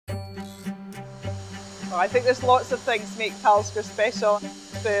Well, I think there's lots of things make Talisker special.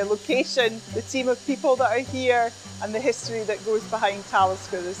 The location, the team of people that are here, and the history that goes behind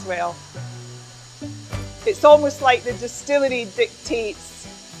Talisker as well. It's almost like the distillery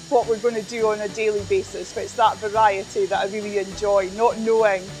dictates what we're going to do on a daily basis, but it's that variety that I really enjoy, not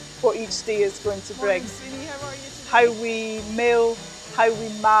knowing what each day is going to bring. Morning, Sweeney. How are you today? How we mill, how we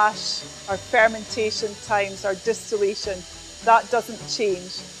mash, our fermentation times, our distillation, that doesn't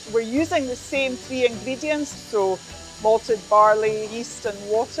change. We're using the same 3 ingredients, so malted barley, yeast and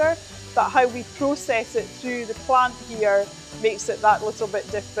water, but how we process it through the plant here makes it that little bit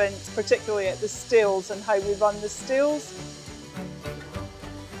different, particularly at the stills and how we run the stills.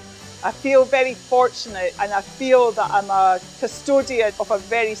 I feel very fortunate, and I feel that I'm a custodian of a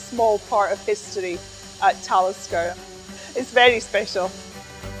very small part of history at Talisker. It's very special.